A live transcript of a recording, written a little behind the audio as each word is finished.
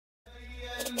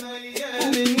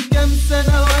ومن كام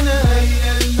سنة وانا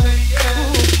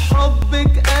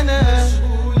وبحبك انا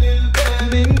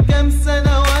من كام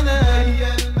سنة وانا.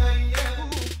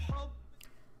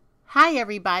 Hi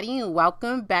everybody, and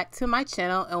welcome back to my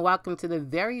channel, and welcome to the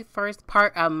very first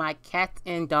part of my Cats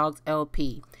and Dogs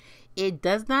LP. It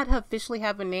does not officially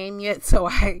have a name yet, so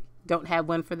I don't have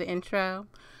one for the intro.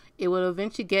 It will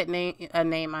eventually get a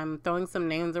name. I'm throwing some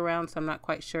names around, so I'm not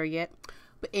quite sure yet.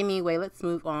 But anyway, let's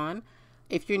move on.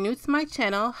 If you're new to my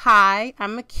channel, hi,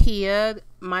 I'm Makia.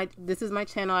 This is my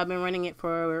channel. I've been running it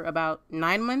for about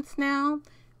 9 months now.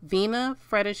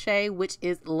 xVeenaFredishayx, which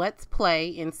is Let's Play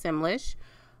in Simlish.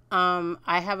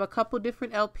 I have a couple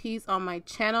different LPs on my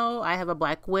channel. I have a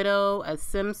Black Widow, a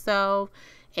Simself,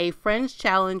 a Friends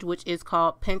Challenge, which is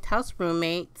called Penthouse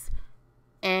Roommates.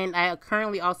 And I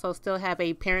currently also still have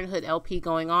a Parenthood LP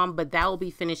going on, but that will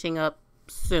be finishing up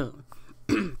soon.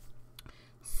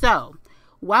 So,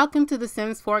 welcome to The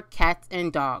Sims 4 Cats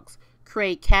and Dogs.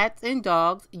 Create cats and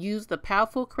dogs. Use the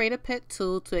powerful Create a Pet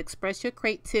tool to express your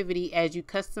creativity as you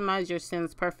customize your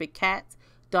Sims' perfect cats,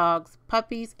 dogs,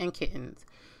 puppies, and kittens.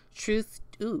 Choose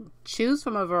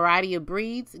from a variety of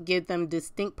breeds, give them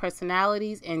distinct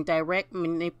personalities, and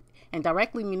directly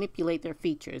manipulate their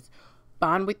features.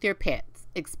 Bond with your pets.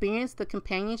 Experience the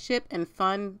companionship and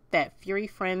fun that furry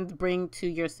friends bring to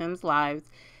your Sims' lives.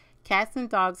 Cats and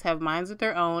dogs have minds of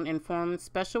their own and form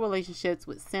special relationships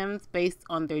with Sims based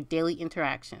on their daily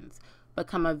interactions.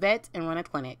 Become a vet and run a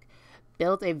clinic.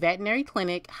 Build a veterinary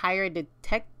clinic, hire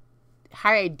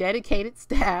a dedicated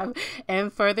staff,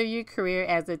 and further your career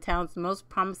as the town's most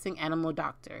promising animal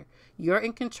doctor. You're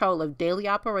in control of daily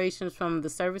operations, from the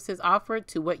services offered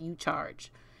to what you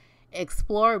charge.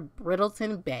 Explore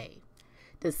Brindelton Bay.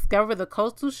 Discover the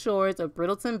coastal shores of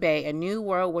Brindelton Bay, a new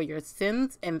world where your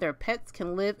Sims and their pets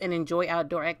can live and enjoy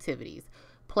outdoor activities.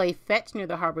 Play fetch near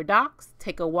the harbor docks,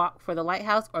 take a walk for the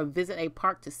lighthouse, or visit a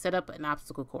park to set up an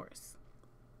obstacle course.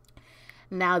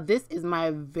 Now, this is my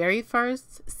very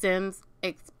first Sims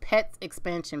Pets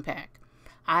expansion pack.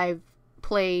 I've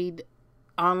played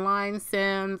online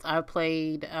Sims. I've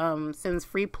played Sims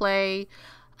Free Play.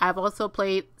 I've also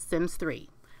played Sims 3.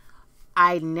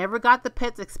 I never got the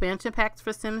Pets expansion packs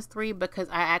for Sims 3 because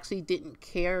I actually didn't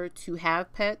care to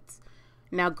have pets.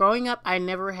 Now, growing up, I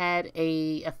never had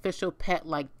a official pet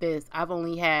like this. I've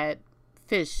only had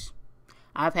fish.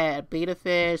 I've had betta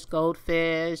fish,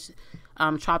 goldfish,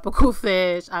 tropical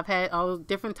fish. I've had all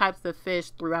different types of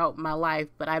fish throughout my life,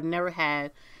 but I've never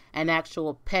had an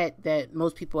actual pet that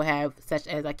most people have, such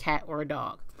as a cat or a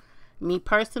dog. Me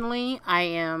personally,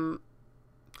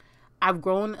 I've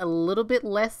grown a little bit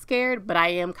less scared, but I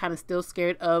am kind of still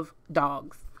scared of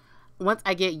dogs. Once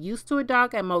I get used to a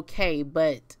dog, I'm okay,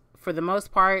 but for the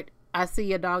most part, I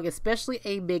see a dog, especially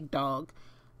a big dog,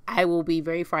 I will be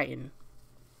very frightened.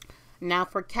 Now,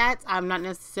 for cats, I'm not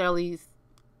necessarily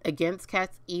against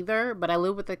cats either, but I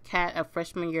lived with a cat a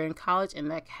freshman year in college,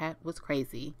 and that cat was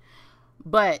crazy.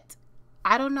 But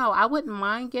I don't know, I wouldn't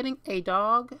mind getting a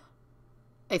dog,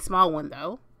 a small one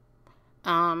though,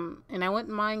 and I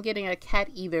wouldn't mind getting a cat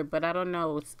either, but I don't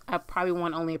know, I probably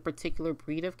want only a particular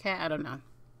breed of cat. I don't know.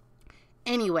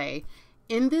 Anyway,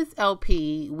 in this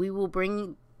LP, we will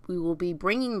be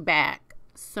bringing back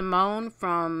Simone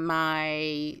from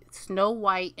my Snow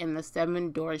White and the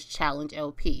 7 Doors Challenge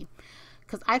LP.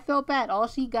 Because I felt bad. All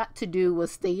she got to do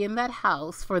was stay in that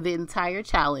house for the entire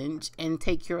challenge and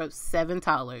take care of 7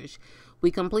 toddlers. We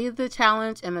completed the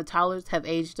challenge, and the toddlers have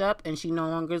aged up, and she no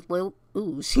longer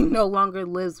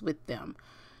lives with them.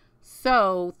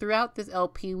 So throughout this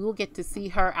LP, we'll get to see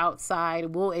her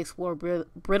outside. We'll explore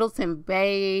Brindelton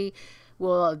Bay.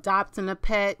 We'll adopt a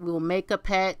pet. We'll make a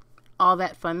pet. All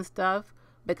that fun stuff.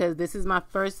 Because this is my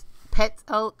first Pets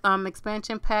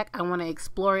expansion pack. I want to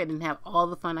explore it and have all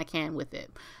the fun I can with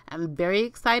it. I'm very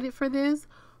excited for this,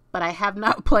 but I have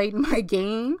not played my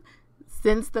game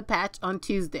since the patch on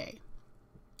Tuesday.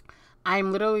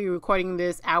 I'm literally recording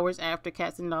this hours after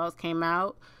Cats and Dogs came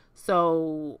out.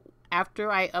 So after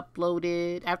I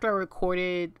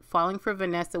recorded Falling for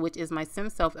Vanessa, which is my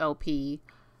Simself LP,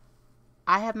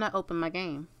 I have not opened my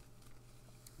game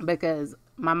because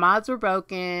my mods were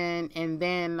broken, and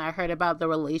then I heard about the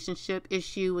relationship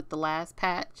issue with the last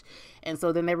patch, and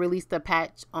so then they released a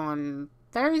patch on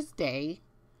Thursday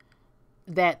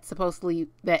that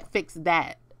fixed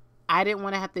that. I didn't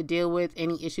want to have to deal with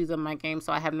any issues on my game,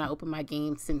 so I have not opened my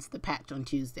game since the patch on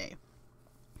Tuesday.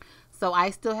 So I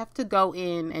still have to go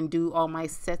in and do all my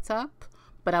setup,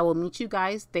 but I will meet you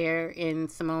guys there in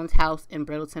Simone's house in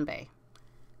Brindelton Bay.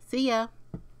 See ya!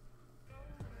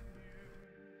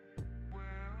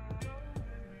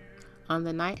 On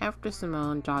the night after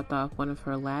Simone dropped off one of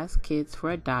her last kids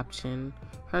for adoption,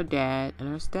 her dad and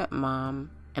her stepmom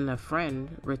and a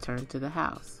friend returned to the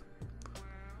house.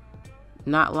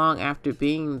 Not long after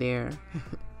being there,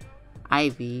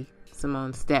 Ivy,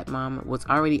 Simone's stepmom, was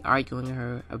already arguing with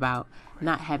her about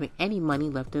not having any money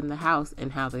left in the house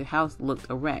and how the house looked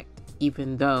a wreck,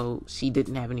 even though she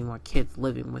didn't have any more kids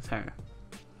living with her.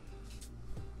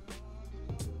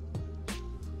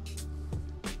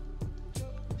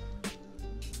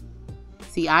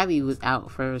 See, Ivy was out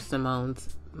for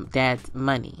Simone's dad's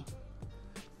money.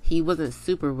 He wasn't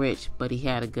super rich, but he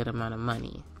had a good amount of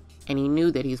money. And he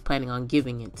knew that he was planning on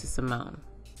giving it to Simone.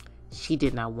 She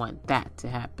did not want that to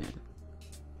happen.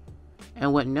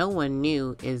 And what no one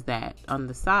knew is that on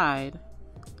the side,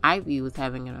 Ivy was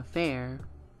having an affair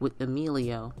with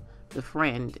Emilio, the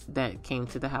friend that came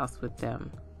to the house with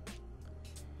them.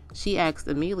 She asked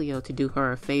Emilio to do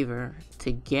her a favor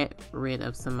to get rid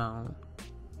of Simone.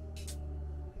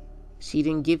 She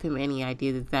didn't give him any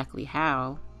ideas exactly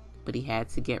how, but he had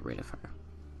to get rid of her.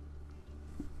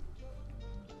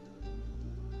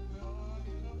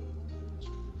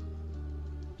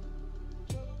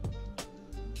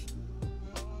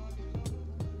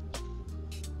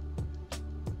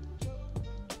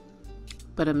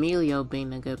 But Emilio,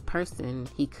 being a good person,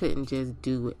 he couldn't just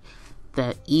do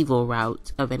the evil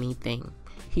route of anything.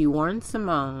 He warned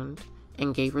Simone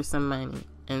and gave her some money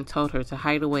and told her to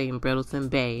hide away in Brindelton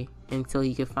Bay until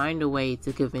he could find a way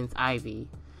to convince Ivy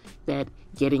that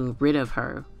getting rid of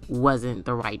her wasn't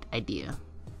the right idea.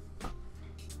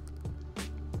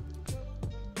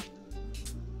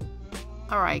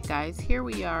 Alright guys, here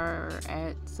we are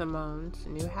at Simone's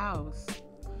new house.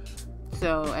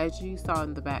 So as you saw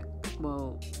in the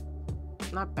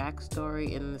not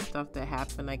backstory, in the stuff that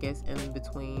happened, I guess, in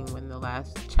between when the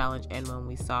last challenge and when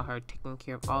we saw her taking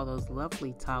care of all those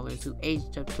lovely toddlers who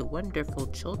aged up to wonderful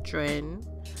children.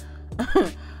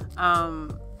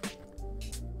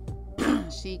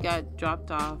 She got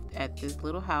dropped off at this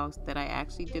little house that I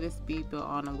actually did a speed build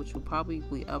on, which will probably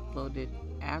be uploaded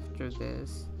after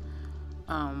this.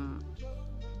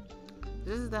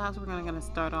 This is the house we're gonna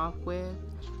start off with.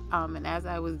 And as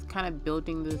I was kind of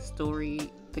building the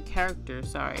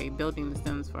building the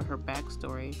Sims for her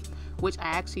backstory, which I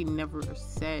actually never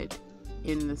said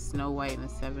in the Snow White and the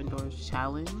Seven Doors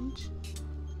challenge.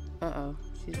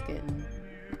 She's getting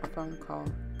a phone call.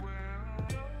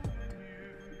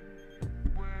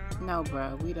 No,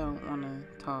 bro, we don't want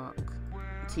to talk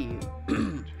to you.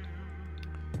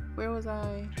 Where was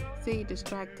I? See,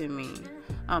 distracted me.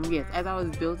 Yes, as I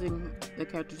was building the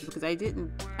characters, because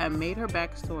I made her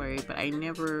backstory, but I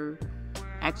never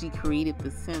actually created the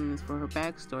Sims for her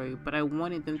backstory, but I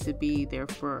wanted them to be there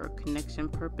for connection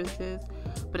purposes.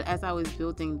 But as I was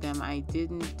building them, I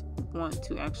didn't want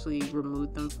to actually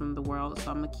remove them from the world, so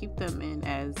I'm gonna keep them in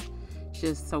as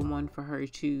just someone for her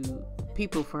to,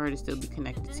 people for her to still be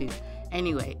connected to.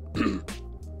 Anyway,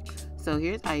 so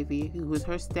here's Ivy, who was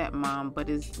her stepmom, but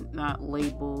is not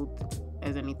labeled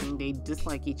as anything. They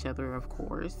dislike each other, of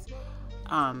course.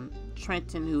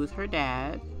 Trenton, who is her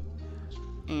dad,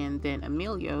 and then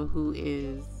Emilio, who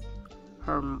is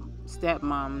her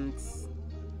stepmom's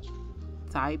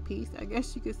side piece, I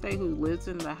guess you could say, who lives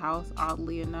in the house,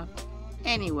 oddly enough.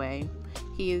 Anyway,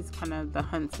 he is kind of the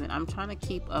huntsman. I'm trying to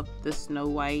keep up the Snow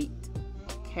White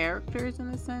characters in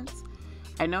a sense.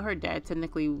 I know her dad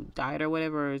technically died or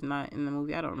whatever, or is not in the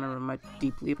movie. I don't remember much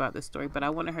deeply about the story, but I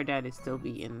wanted her dad to still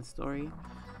be in the story.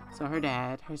 So her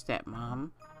dad, her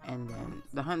stepmom, and then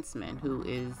the huntsman,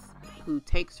 who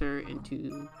takes her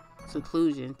into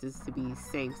seclusion just to be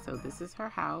safe. So this is her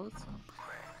house,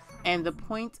 and the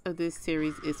point of this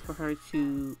series is for her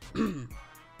to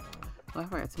I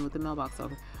forgot to move the mailbox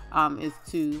over. Is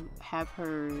to have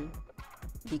her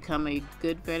become a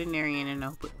good veterinarian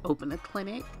and open a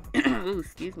clinic. Ooh,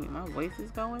 excuse me, my voice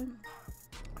is going.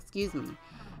 Excuse me.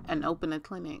 And open a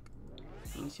clinic.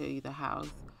 Let me show you the house.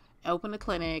 Open a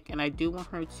clinic, and I do want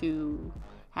her to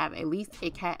have at least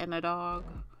a cat and a dog.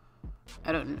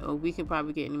 I don't know. We could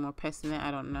probably get any more pests than that.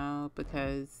 I don't know,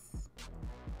 because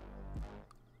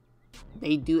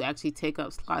they do actually take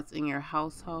up slots in your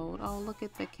household. Oh, look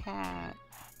at the cat.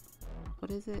 What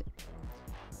is it?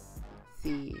 Let's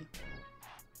see.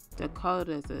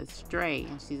 Dakota's a stray,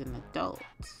 and she's an adult.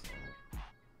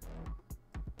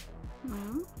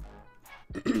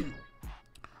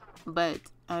 But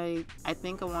I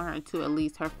think I want her to, at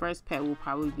least her first pet will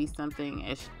probably be something,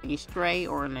 a stray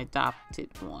or an adopted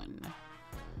one.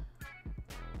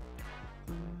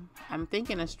 I'm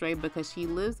thinking a stray because she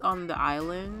lives on the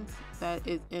island that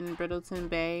is in Brindelton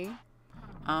Bay.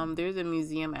 There's a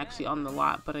museum actually on the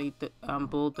lot, but I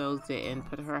bulldozed it and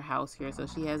put her house here, so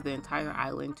she has the entire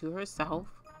island to herself.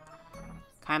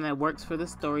 Kind of works for the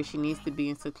story. She needs to be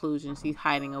in seclusion. She's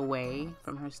hiding away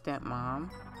from her stepmom,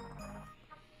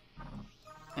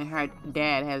 and her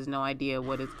dad has no idea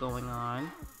what is going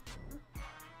on.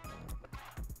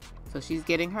 So she's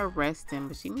getting her rest in,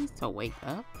 but she needs to wake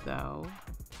up though.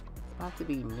 It's about to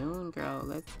be noon, girl.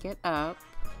 Let's get up.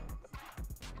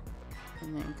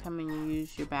 And then come and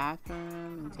use your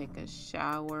bathroom and take a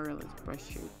shower. Let's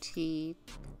brush your teeth.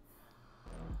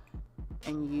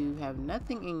 And you have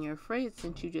nothing in your fridge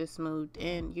since you just moved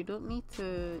in. You don't need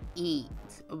to eat,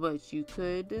 but you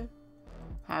could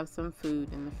have some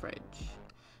food in the fridge.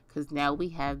 Because now we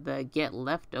have the get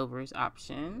leftovers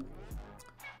option.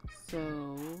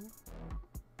 So,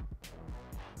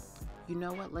 you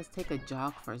know what? Let's take a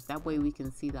jog first. That way we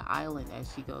can see the island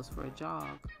as she goes for a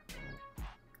jog.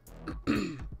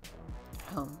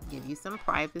 Oh, give you some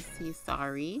privacy,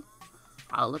 sorry.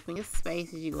 All up in your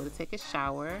space as you go to take a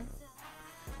shower.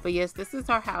 But yes, this is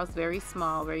our house. Very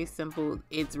small, very simple.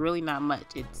 It's really not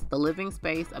much. It's the living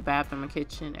space, a bathroom, a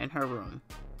kitchen, and her room.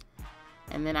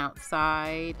 And then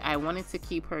outside, I wanted to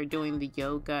keep her doing the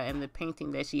yoga and the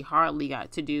painting that she hardly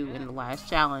got to do in the last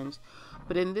challenge.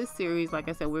 But in this series, like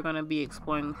I said, we're going to be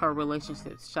exploring her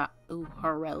relationship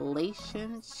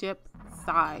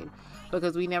side,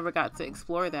 because we never got to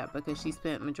explore that because she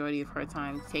spent majority of her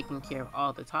time taking care of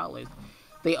all the toddlers.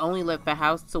 They only left the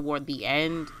house toward the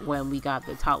end when we got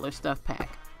the toddler stuff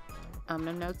pack.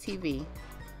 No TV.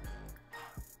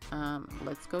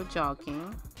 Let's go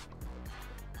jogging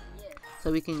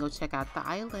so we can go check out the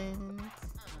island.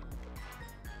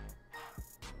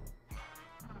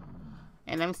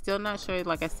 And I'm still not sure,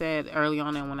 like I said early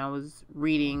on and when I was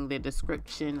reading the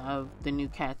description of the new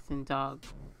cats and dog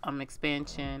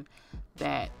expansion,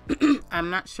 that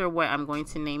I'm not sure what I'm going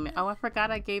to name it. Oh, I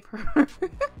forgot I gave her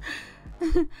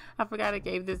I forgot I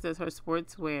gave this as her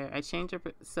sportswear. I changed her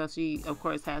so she of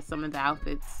course has some of the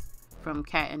outfits from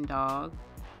cat and dog.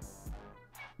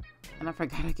 And I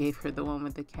forgot I gave her the one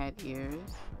with the cat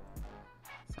ears.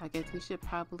 So I guess we should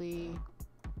probably,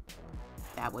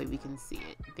 that way we can see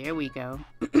it. There we go.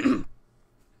 Let's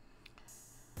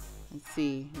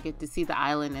see. We get to see the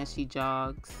island as she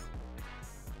jogs.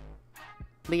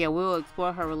 But yeah, we'll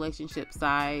explore her relationship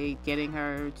side, getting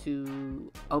her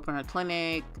to open her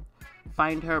clinic,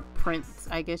 find her prince,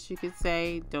 I guess you could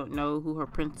say. Don't know who her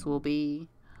prince will be.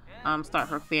 Start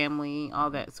her family, all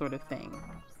that sort of thing.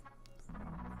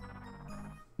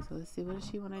 So let's see, what does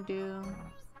she want to do?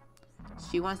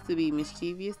 She wants to be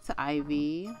mischievous to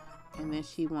Ivy, and then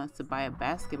she wants to buy a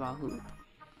basketball hoop.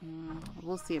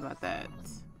 We'll see about that.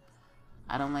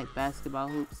 I don't like basketball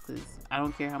hoops because I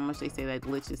don't care how much they say that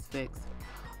glitch is fixed.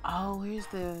 Oh, here's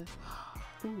the...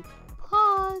 Ooh,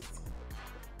 pause.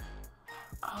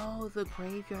 Oh, the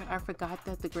graveyard. I forgot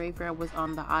that the graveyard was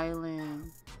on the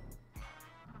island.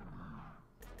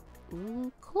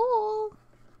 Ooh, cool.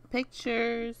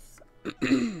 Pictures.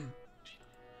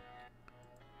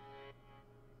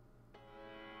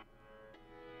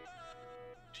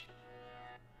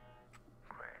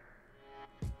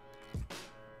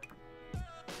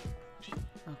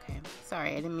 Okay,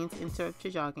 sorry, I didn't mean to interrupt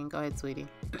your jogging. Go ahead, sweetie.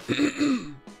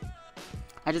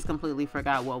 I just completely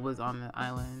forgot what was on the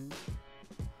island.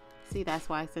 See, that's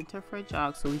why I sent her for a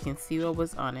jog, so we can see what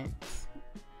was on it.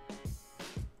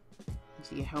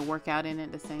 She get her workout in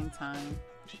at the same time.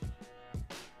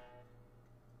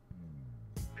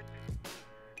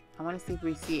 I want to see if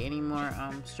we see any more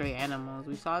stray animals.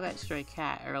 We saw that stray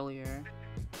cat earlier.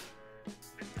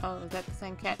 Oh, is that the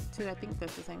same cat too? I think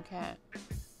that's the same cat.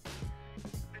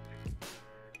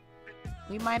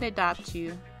 We might adopt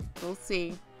you. We'll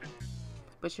see.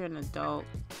 But you're an adult.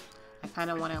 I kind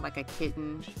of wanted like a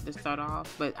kitten to start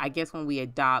off. But I guess when we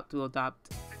adopt, we'll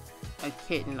adopt a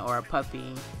kitten or a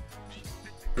puppy.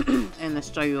 And the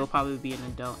stray will probably be an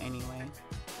adult anyway.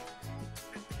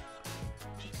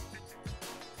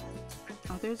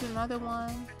 Oh, there's another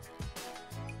one.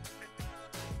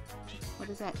 What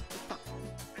is that?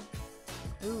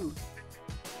 Ooh.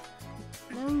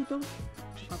 No, don't.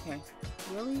 Okay.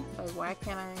 Really? Like, why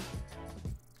can't I?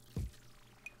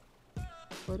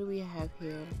 What do we have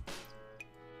here?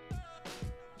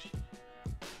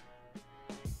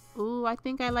 Ooh, I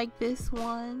think I like this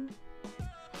one.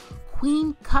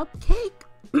 Queen Cupcake?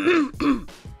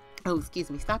 Oh, excuse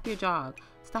me. Stop your jog.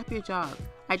 Stop your jog.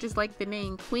 I just like the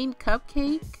name Queen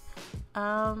Cupcake.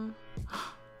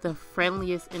 The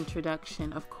friendliest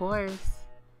introduction, of course.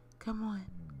 Come on.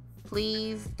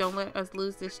 Please don't let us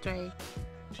lose this stray.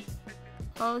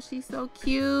 Oh, she's so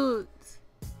cute.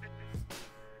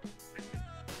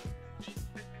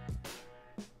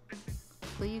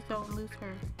 Please don't lose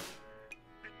her.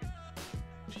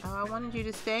 Oh, I wanted you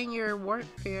to stay in your work,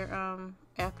 your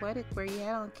athletic where you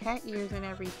had on cat ears and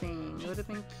everything. It would have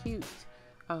been cute.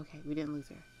 Okay, we didn't lose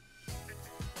her.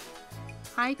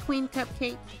 Hi, Queen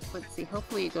Cupcake. Let's see.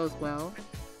 Hopefully it goes well.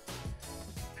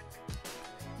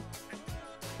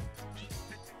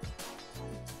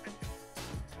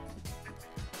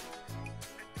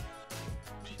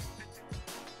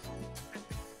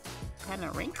 Kind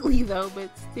of wrinkly though, but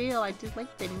still, I just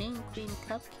like the name Queen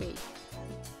Cupcake.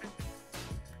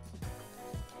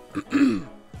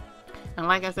 And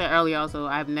like I said earlier, also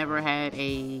I've never had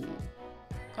a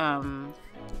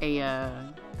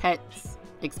pets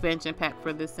expansion pack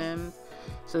for The Sims,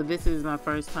 so this is my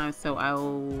first time. So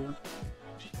I'll.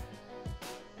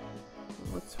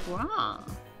 What's wrong?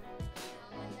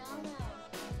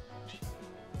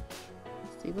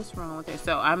 See what's wrong with it.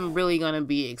 So I'm really gonna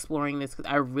be exploring this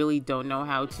because I really don't know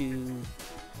how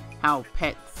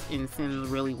pets in Sims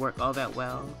really work all that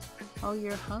well. Oh,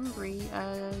 you're hungry.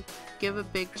 Give a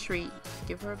big treat.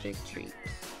 Give her a big treat.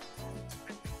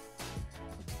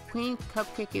 Queen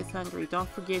Cupcake is hungry. Don't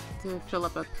forget to fill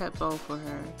up a pet bowl for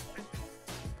her.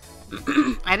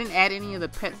 I didn't add any of the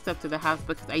pet stuff to the house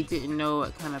because I didn't know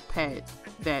what kind of pet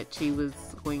that she was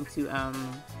going to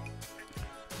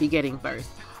be getting first.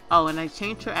 Oh, and I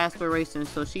changed her aspiration,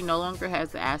 so she no longer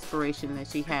has the aspiration that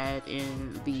she had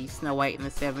in the Snow White and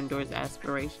the Seven Dwarfs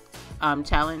aspiration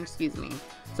challenge, excuse me.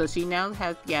 So she now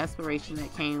has the aspiration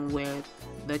that came with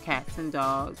the cats and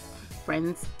dogs,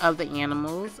 friends of the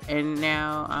animals, and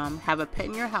now have a pet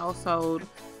in your household,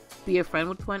 be a friend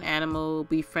with one animal,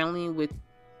 be friendly with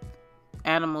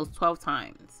animals 12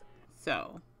 times.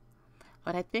 So,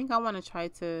 but I think I want to try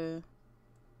to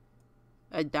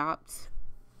adopt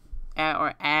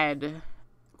or add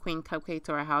Queen Cupcake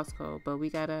to our household, but we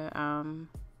gotta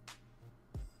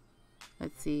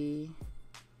let's see,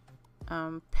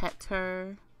 pet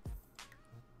her,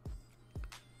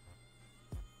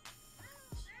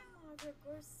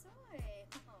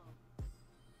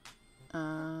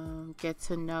 get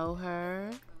to know her,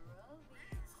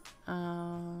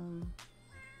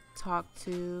 talk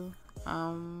to,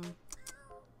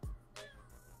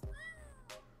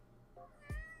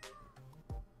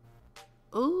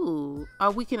 ooh, oh,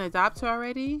 we can adopt her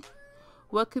already?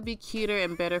 What could be cuter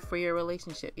and better for your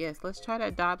relationship? Yes, let's try to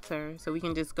adopt her so we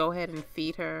can just go ahead and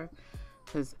feed her.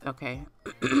 Because, okay,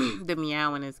 the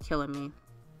meowing is killing me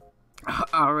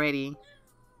already.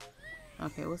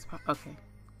 Okay, okay.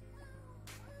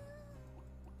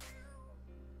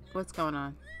 What's going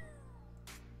on?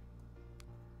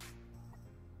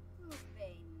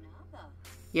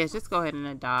 Yes, just go ahead and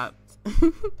adopt.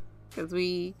 Because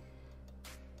we...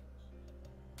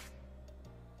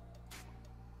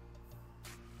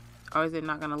 Or is it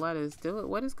not going to let us do it?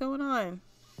 What is going on?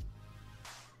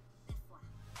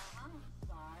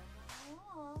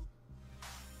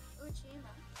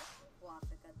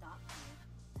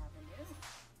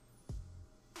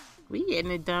 We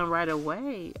getting it done right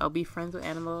away. I'll be friends with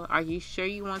animal. Are you sure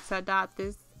you want to adopt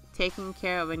this? Taking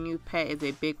care of a new pet is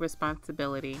a big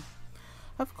responsibility.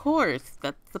 Of course.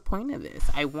 That's the point of this.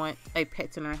 I want a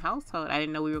pet in our household. I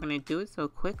didn't know we were going to do it so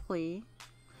quickly.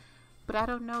 But I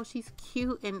don't know. She's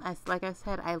cute. And like I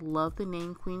said, I love the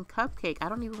name Queen Cupcake. I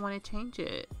don't even want to change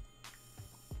it.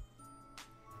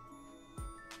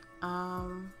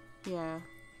 Yeah.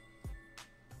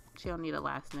 She don't need a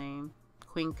last name.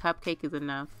 Queen Cupcake is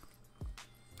enough.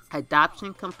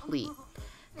 Adoption complete.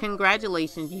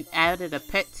 Congratulations. You've added a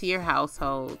pet to your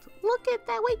household. Look at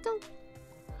that. Wait, don't.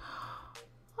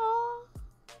 Oh,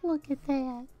 look at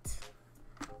that.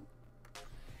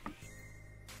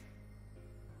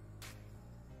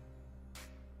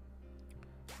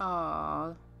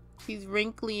 Oh, she's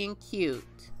wrinkly and cute.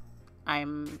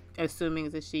 I'm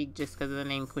assuming that she just because of the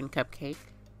name Queen Cupcake.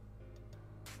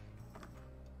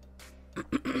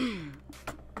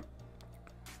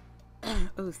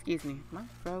 Oh, excuse me. My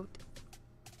throat.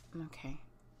 Okay.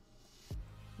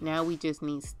 Now we just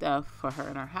need stuff for her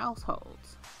in our household.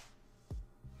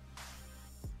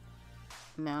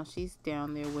 Now she's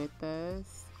down there with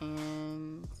us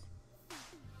and...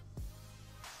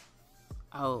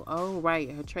 Oh, right.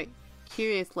 Her trait.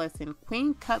 Curious lesson.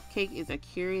 Queen Cupcake is a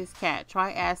curious cat.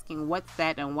 Try asking what's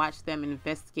that and watch them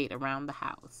investigate around the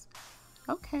house.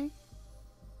 Okay.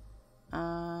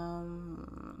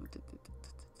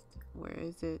 Where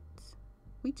is it?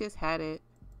 We just had it.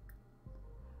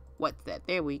 What's that?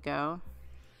 There we go.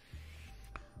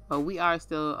 But we are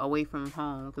still away from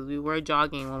home because we were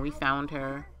jogging when we found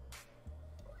her.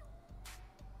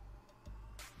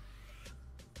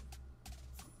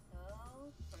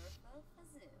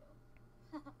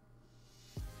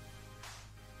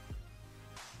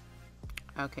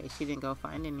 Okay, she didn't go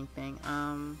find anything.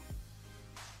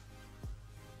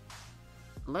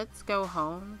 Let's go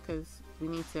home because we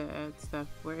need to add stuff.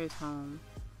 Where is home?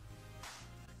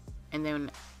 And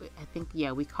then I think,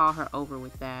 yeah, we call her over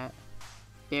with that.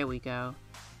 There we go.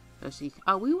 So she,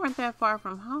 oh, we weren't that far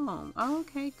from home. Oh,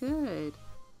 okay, good.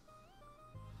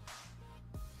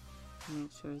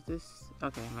 Make sure this,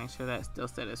 okay, make sure that still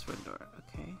set as front door.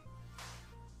 Okay.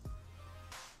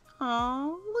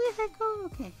 Oh, look at her go.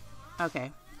 Okay.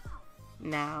 Okay.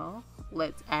 Now,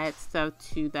 let's add stuff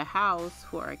to the house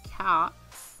for our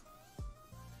cats.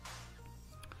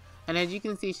 And as you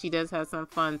can see, she does have some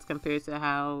funds compared to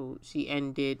how she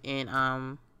ended in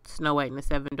Snow White and the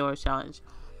 7 Door Challenge.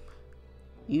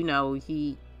 You know,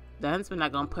 the husband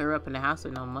not gonna put her up in the house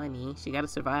with no money. She gotta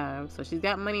survive. So she's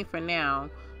got money for now,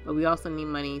 but we also need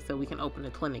money so we can open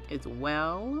a clinic as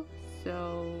well.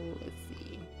 So let's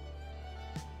see.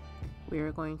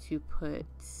 We're going to put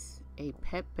a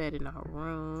pet bed in our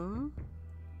room,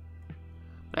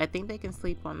 but I think they can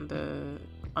sleep on the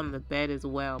bed as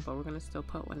well, but we're gonna still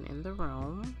put one in the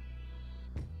room.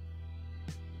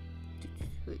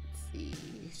 Let's see,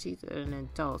 she's an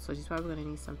adult, so she's probably gonna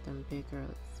need something bigger.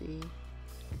 Let's see.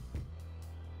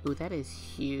 Ooh, that is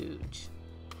huge,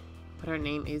 but her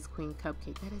name is Queen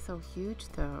Cupcake. That is so huge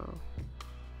though.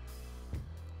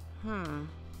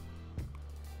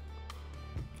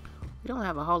 We don't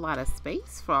have a whole lot of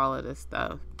space for all of this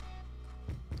stuff.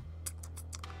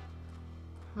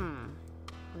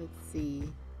 Let's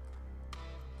see.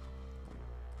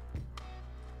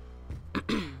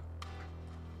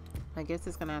 I guess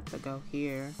it's gonna have to go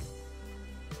here.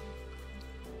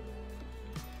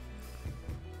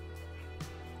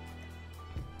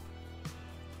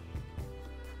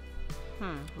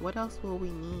 What else will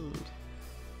we need?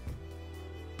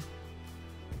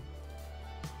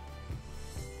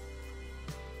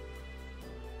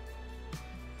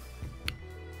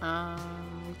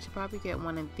 We should probably get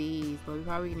one of these, but we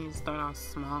probably need to start off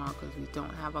small because we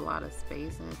don't have a lot of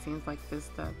space, and it seems like this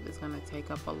stuff is going to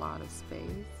take up a lot of space.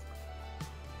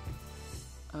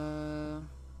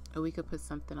 We could put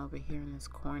something over here in this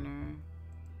corner.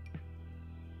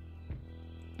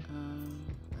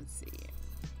 Let's see.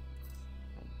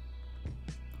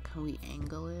 Can we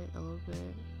angle it a little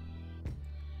bit?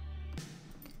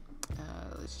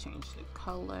 Let's change the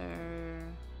color.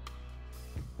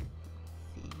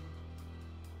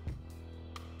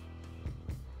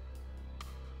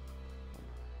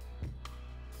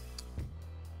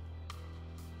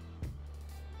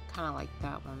 Kind of like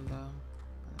that one though.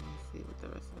 Let me see what the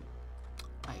rest of it.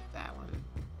 Like that one.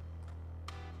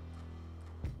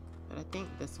 But I think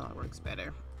this one works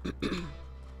better.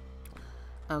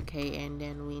 Okay, and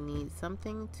then we need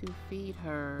something to feed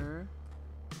her.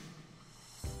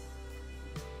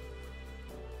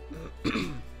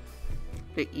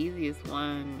 The easiest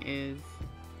one is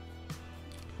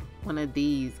one of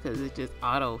these because it's just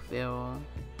autofill.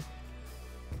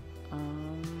 I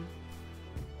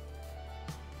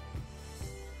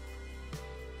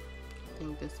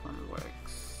think this one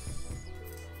works.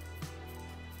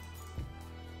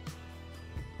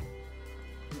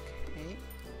 Okay.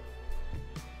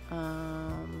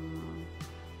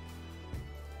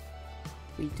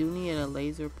 We do need a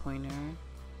laser pointer.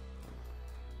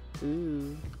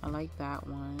 Ooh, I like that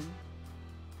one.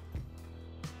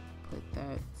 Put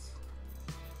that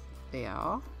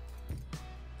there.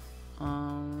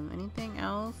 Anything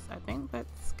else? I think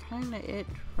that's kind of it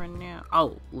for now.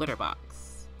 Oh, litter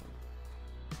box.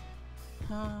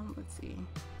 Let's see.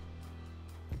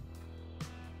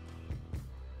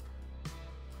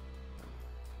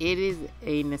 It is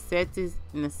a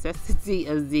necessity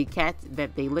of the cat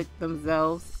that they lick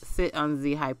themselves, sit on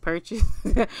the high perches,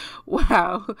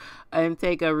 wow, and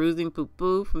take a roosing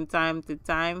poo-poo from time to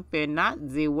time. Fear not,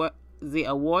 the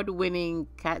award-winning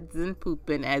Cats and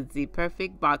Poopin' as the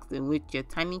perfect box in which your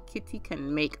tiny kitty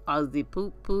can make all the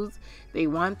poo-poos they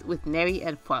want with nary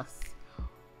and fuss.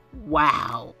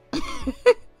 Wow.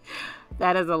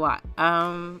 That is a lot.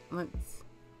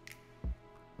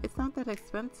 It's not that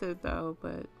expensive though,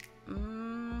 but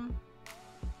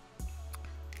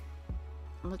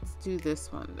let's do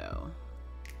this one though.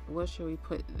 What should we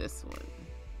put this one?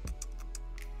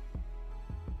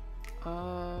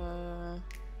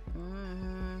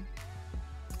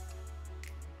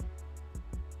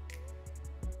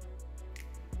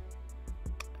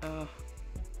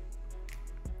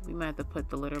 We might have to put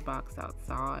the litter box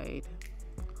outside.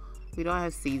 We don't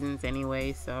have seasons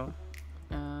anyway, so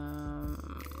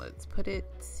let's put it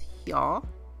here.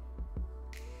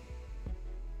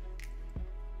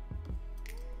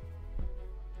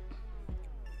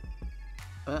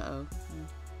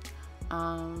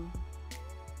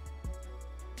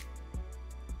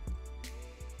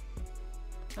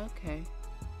 Okay.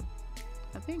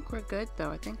 I think we're good though.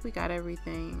 I think we got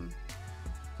everything.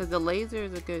 Because the laser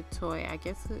is a good toy, I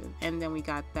guess. And then we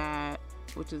got that,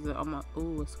 which is almost,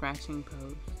 ooh, a scratching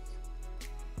post.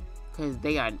 Because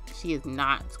she is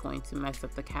not going to mess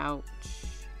up the couch.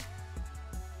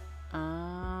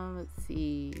 Let's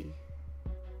see.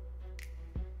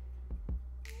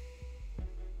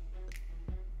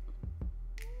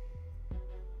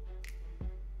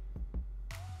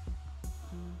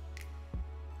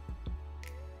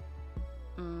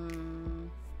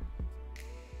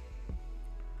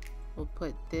 We'll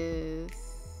put this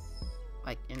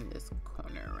like in this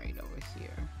corner right over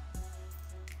here.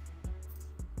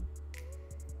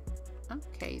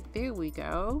 Okay, there we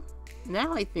go.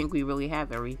 Now I think we really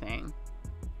have everything.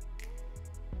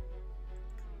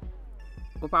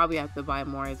 We'll probably have to buy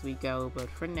more as we go, but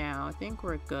for now, I think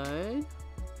we're good.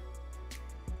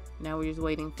 Now we're just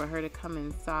waiting for her to come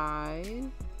inside.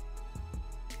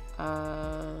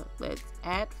 Let's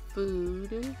add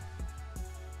food.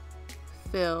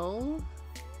 Fill.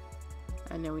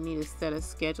 And then we need to set a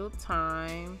scheduled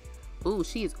time. Ooh,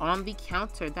 she is on the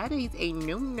counter. That is a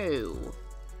no-no.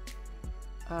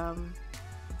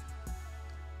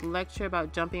 Lecture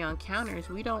about jumping on counters.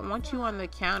 We don't want you on the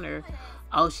counter.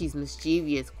 Oh, she's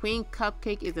mischievous. Queen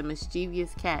Cupcake is a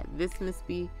mischievous cat.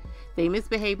 They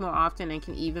misbehave more often and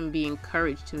can even be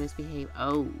encouraged to misbehave.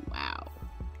 Oh, wow.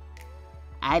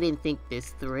 I didn't think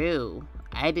this through.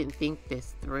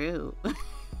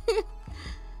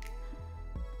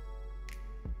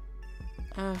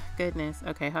 Oh, goodness.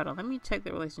 Okay, hold on. Let me check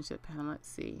the relationship panel. Let's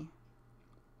see.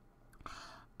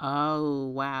 Oh,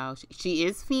 wow. She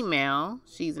is female.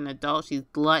 She's an adult. She's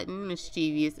glutton,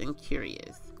 mischievous, and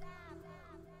curious.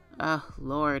 Oh,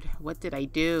 Lord. What did I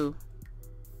do?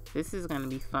 This is going to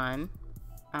be fun.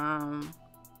 Ooh,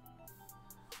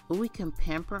 we can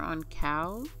pamper on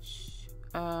couch.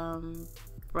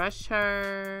 Brush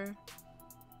her.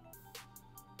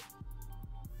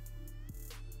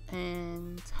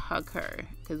 And hug her.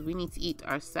 Because we need to eat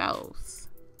ourselves.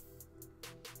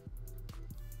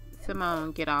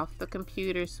 Simone, get off the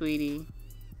computer, sweetie.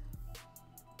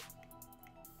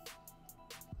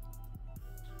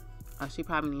 Oh, she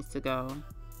probably needs to go.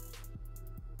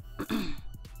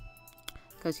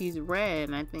 Because she's red,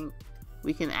 and I think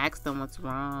we can ask them what's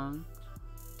wrong.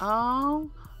 Oh,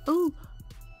 ooh.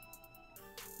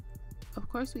 Of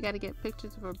course, we got to get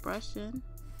pictures of her brushing.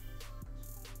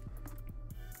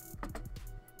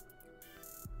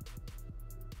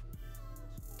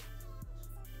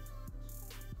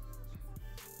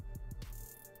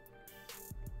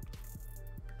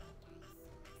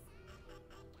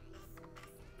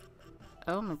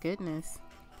 Oh my goodness,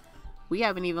 we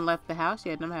haven't even left the house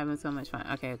yet and I'm having so much fun.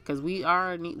 Okay, because we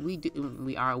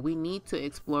need to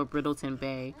explore Brindelton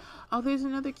Bay. Oh, there's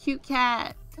another cute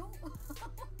cat.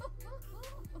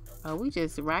 Oh, we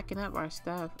just racking up our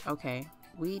stuff. Okay,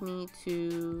 we need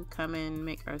to come and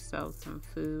make ourselves some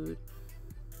food.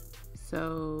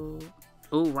 So,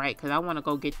 oh right, because I want to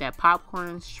go get that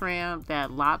popcorn, shrimp,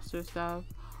 that lobster stuff.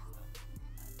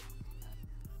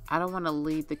 I don't want to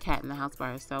leave the cat in the house by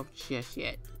herself just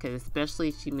yet, because especially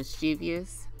if she's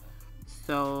mischievous.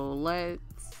 So let's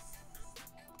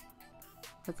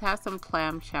have some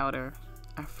clam chowder,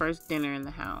 our first dinner in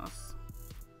the house.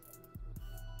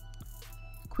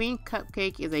 Queen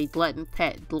Cupcake is a glutton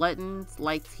pet. Gluttons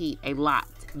like to eat a lot,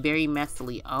 very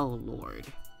messily. Oh Lord.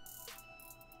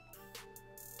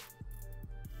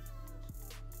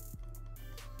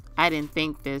 I didn't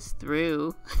think this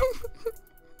through.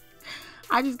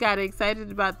 I just got excited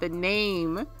about the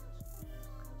name,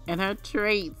 and her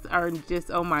traits are just,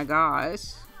 oh my gosh.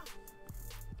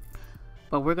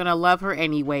 But we're gonna love her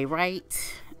anyway,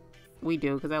 right? We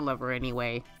do, because I love her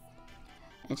anyway.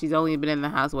 And she's only been in the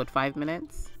house, what, 5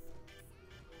 minutes?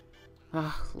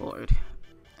 Oh, Lord.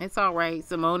 It's alright.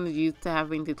 Simone is used to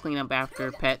having to clean up after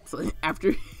pets,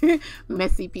 after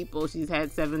messy people. She's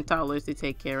had 7 toddlers to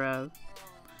take care of.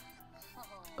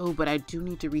 Oh, but I do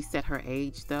need to reset her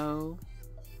age, though.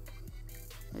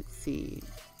 Let's see.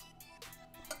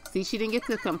 See, she didn't get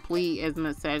to complete as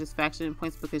much satisfaction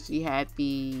points because she had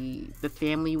the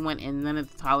family one, and none of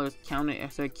the toddlers counted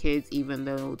as her kids, even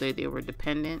though they were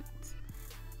dependent.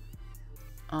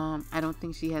 I don't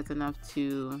think she has enough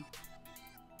to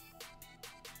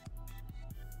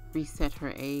reset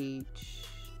her age,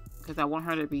 because I want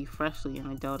her to be freshly an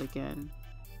adult again.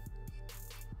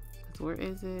 Because where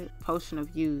is it? Potion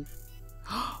of Youth.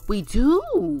 We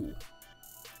do!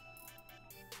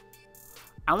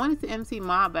 I wanted to MC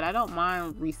Mob, but I don't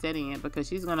mind resetting it because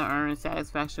she's going to earn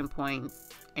satisfaction points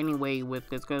anyway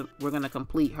because we're going to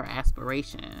complete her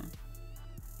aspiration.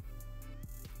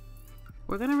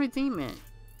 We're gonna redeem it.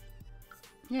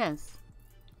 Yes.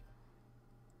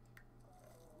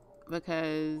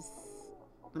 Because,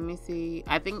 let me see.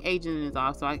 I think aging is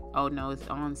off, so oh no, it's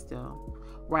on still.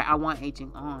 Right, I want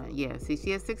aging on. Yeah, see,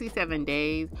 she has 67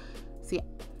 days. See,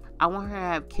 I want her to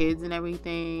have kids and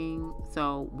everything.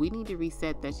 So we need to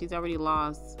reset that. She's already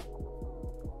lost,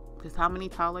 because how many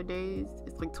toddler days?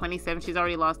 It's like 27. She's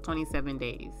already lost 27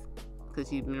 days because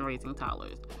she's been raising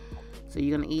toddlers. So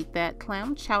you're going to eat that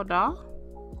clam chowder.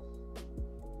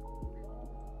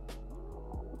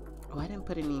 Oh, I didn't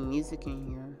put any music in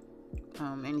here.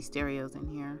 Any stereos in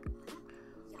here.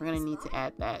 We're going to need to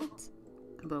add that.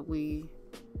 But we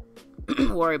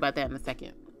worry about that in a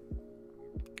second.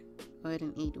 Go ahead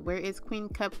and eat. Where is Queen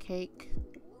Cupcake?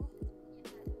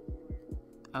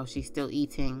 Oh, she's still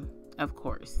eating. Of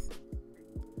course.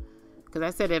 Because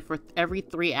I said it for every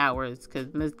 3 hours.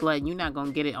 Because Miss Glut, you're not going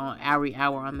to get it on every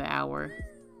hour on the hour.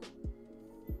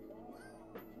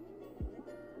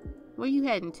 Where you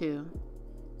heading to?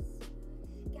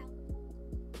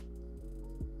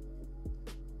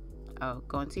 Oh,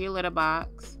 going to your litter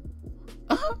box.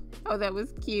 Oh, that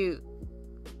was cute.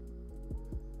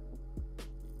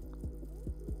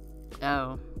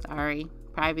 Oh, sorry.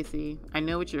 Privacy. I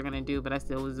know what you're going to do, but I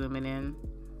still was zooming in.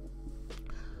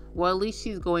 Well, at least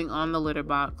she's going on the litter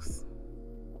box.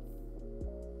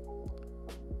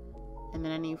 And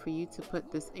then I need for you to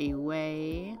put this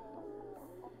away.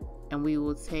 And we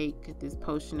will take this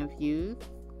potion of youth.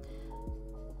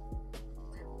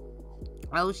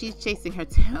 Oh, she's chasing her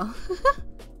tail.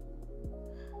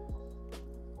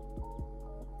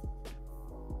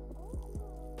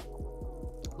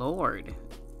 Lord.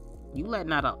 You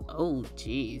letting out a... Oh,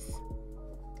 jeez.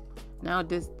 Now,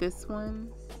 this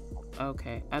one...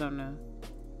 Okay, I don't know.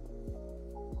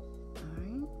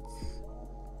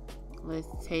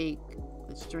 Alright.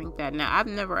 Let's drink that. Now, I've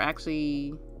never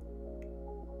actually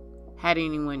had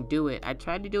anyone do it. I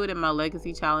tried to do it in my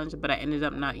legacy challenge, but I ended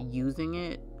up not using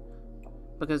it.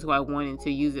 Because who I wanted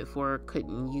to use it for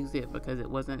couldn't use it because it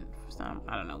wasn't some...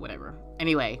 I don't know, whatever.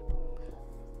 Anyway.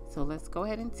 So, let's go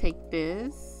ahead and take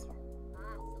this.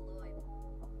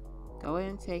 Go ahead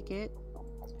and take it.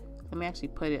 Let me actually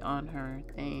put it on her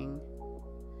thing.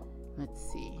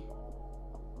 Let's see.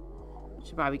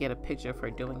 Should probably get a picture of her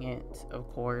doing it, of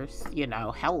course. You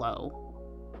know, hello.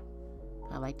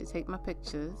 I like to take my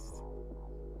pictures.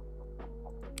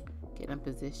 Get in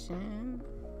position.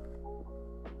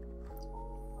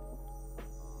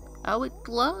 Oh, it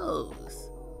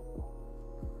glows.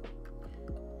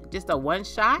 Just a one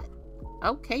shot?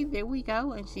 Okay, there we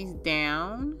go. And she's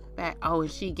down. Back. Oh,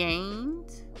 and she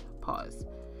gained. Pause.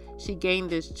 She gained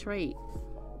this trait.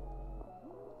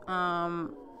 Animal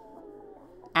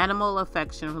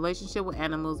affection. Relationship with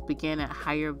animals began at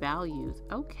higher values.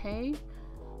 Okay.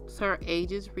 So her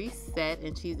age is reset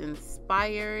and she's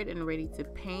inspired and ready to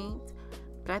paint.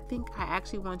 But I think I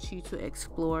actually want you to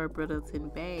explore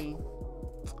Brindelton Bay.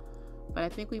 But I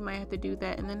think we might have to do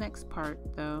that in the next part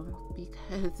though,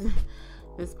 because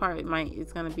this part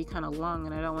it's gonna be kind of long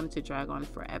and I don't want it to drag on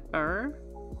forever.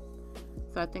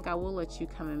 So I think I will let you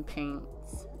come and paint.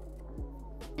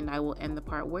 And I will end the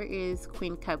part. Where is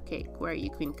Queen Cupcake? Where are you,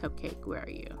 Queen Cupcake? Where are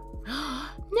you?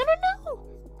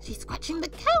 No. She's scratching the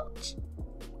couch.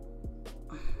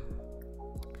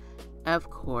 Of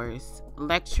course.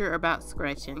 Lecture about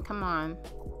scratching. Come on.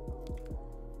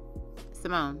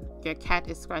 Simone, your cat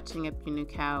is scratching up your new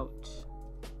couch.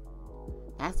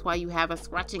 That's why you have a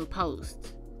scratching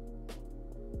post.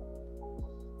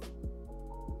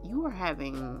 You are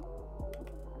having...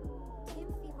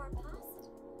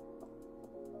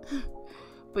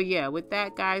 But yeah, with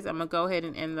that, guys, I'm going to go ahead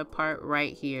and end the part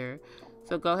right here.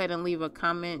 So go ahead and leave a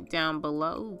comment down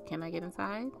below. Ooh, can I get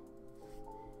inside?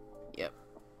 Yep.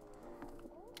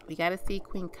 We got to see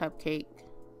Queen Cupcake.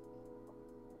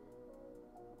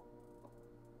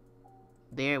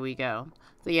 There we go.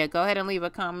 So yeah, go ahead and leave a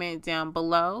comment down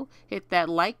below. Hit that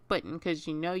like button because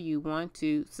you know you want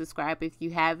to. Subscribe if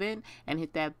you haven't. And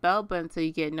hit that bell button so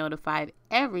you get notified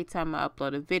every time I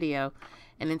upload a video.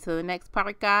 And until the next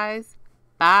part, guys.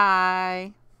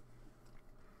 Bye.